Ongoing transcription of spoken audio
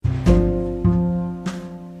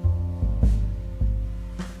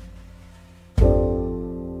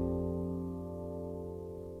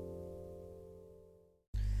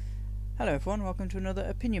Hello everyone, welcome to another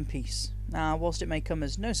opinion piece. Now, whilst it may come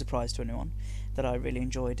as no surprise to anyone that I really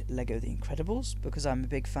enjoyed LEGO The Incredibles, because I'm a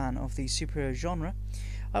big fan of the superhero genre,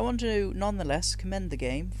 I want to nonetheless commend the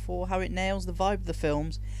game for how it nails the vibe of the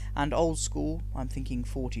films and old school, I'm thinking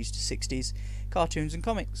 40s to 60s, cartoons and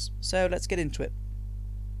comics. So let's get into it.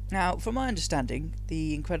 Now, from my understanding,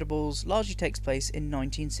 The Incredibles largely takes place in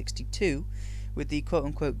 1962, with the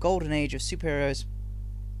quote-unquote golden age of superheroes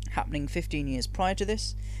happening 15 years prior to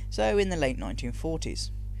this, so in the late 1940s.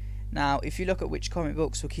 Now, if you look at which comic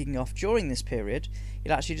books were kicking off during this period,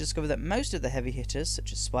 you'll actually discover that most of the heavy hitters,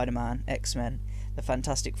 such as Spider-Man, X-Men, the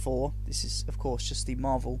Fantastic Four, this is of course just the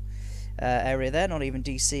Marvel area there, not even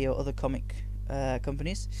DC or other comic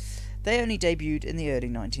companies, they only debuted in the early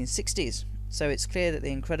 1960s. So it's clear that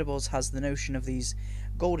The Incredibles has the notion of these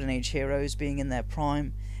golden age heroes being in their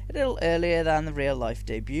prime a little earlier than the real life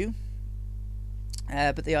debut.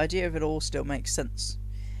 But the idea of it all still makes sense.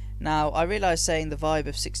 Now, I realise saying the vibe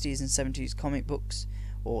of 60s and 70s comic books,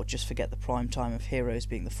 or just forget the prime time of heroes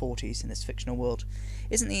being the 40s in this fictional world,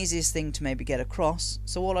 isn't the easiest thing to maybe get across,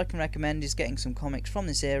 so all I can recommend is getting some comics from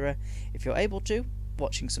this era if you're able to,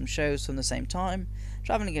 watching some shows from the same time,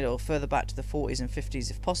 travelling a little further back to the 40s and 50s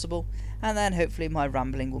if possible, and then hopefully my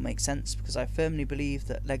rambling will make sense, because I firmly believe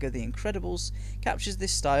that LEGO The Incredibles captures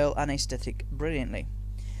this style and aesthetic brilliantly.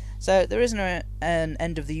 So there isn't an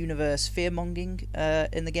end of the universe fear-mongering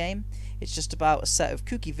in the game. It's just about a set of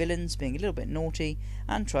kooky villains being a little bit naughty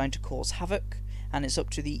and trying to cause havoc, and it's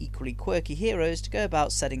up to the equally quirky heroes to go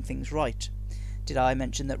about setting things right. Did I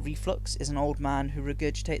mention that Reflux is an old man who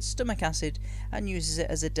regurgitates stomach acid and uses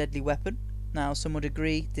it as a deadly weapon? Now, some would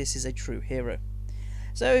agree this is a true hero.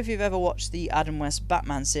 So if you've ever watched the Adam West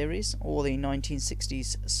Batman series or the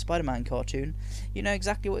 1960s Spider-Man cartoon, you know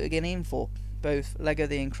exactly what you're getting in for. Both LEGO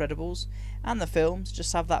The Incredibles and the films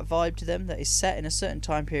just have that vibe to them that is set in a certain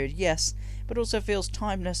time period, yes, but also feels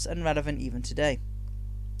timeless and relevant even today.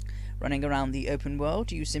 Running around the open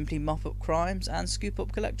world, you simply mop up crimes and scoop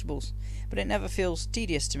up collectibles, but it never feels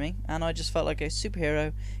tedious to me, and I just felt like a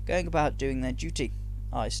superhero going about doing their duty.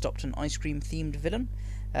 I stopped an ice cream themed villain,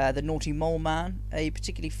 the naughty mole man, a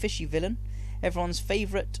particularly fishy villain, everyone's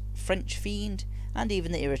favourite French fiend, and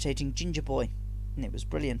even the irritating ginger boy, and it was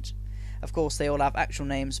brilliant. Of course, they all have actual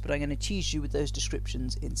names, but I'm going to tease you with those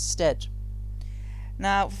descriptions instead.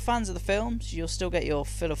 Now, for fans of the films, you'll still get your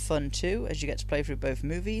fill of fun too, as you get to play through both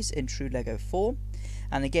movies in true LEGO form,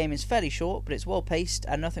 and the game is fairly short, but it's well paced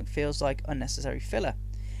and nothing feels like unnecessary filler.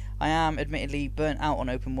 I am admittedly burnt out on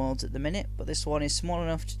open worlds at the minute, but this one is small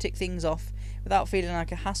enough to tick things off without feeling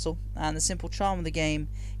like a hassle, and the simple charm of the game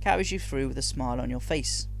carries you through with a smile on your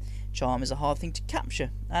face. Charm is a hard thing to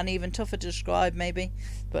capture, and even tougher to describe maybe,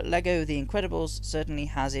 but LEGO The Incredibles certainly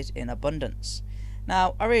has it in abundance.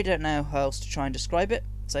 Now, I really don't know how else to try and describe it,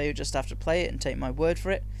 so you'll just have to play it and take my word for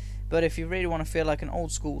it, but if you really want to feel like an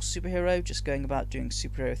old school superhero just going about doing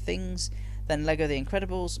superhero things, then LEGO The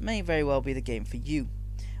Incredibles may very well be the game for you.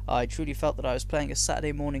 I truly felt that I was playing a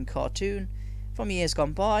Saturday morning cartoon from years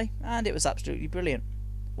gone by, and it was absolutely brilliant.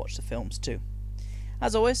 Watch the films too.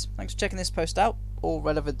 As always, thanks for checking this post out. All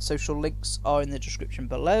relevant social links are in the description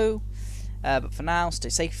below. But for now, stay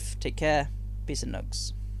safe, take care, peace and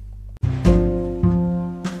nugs.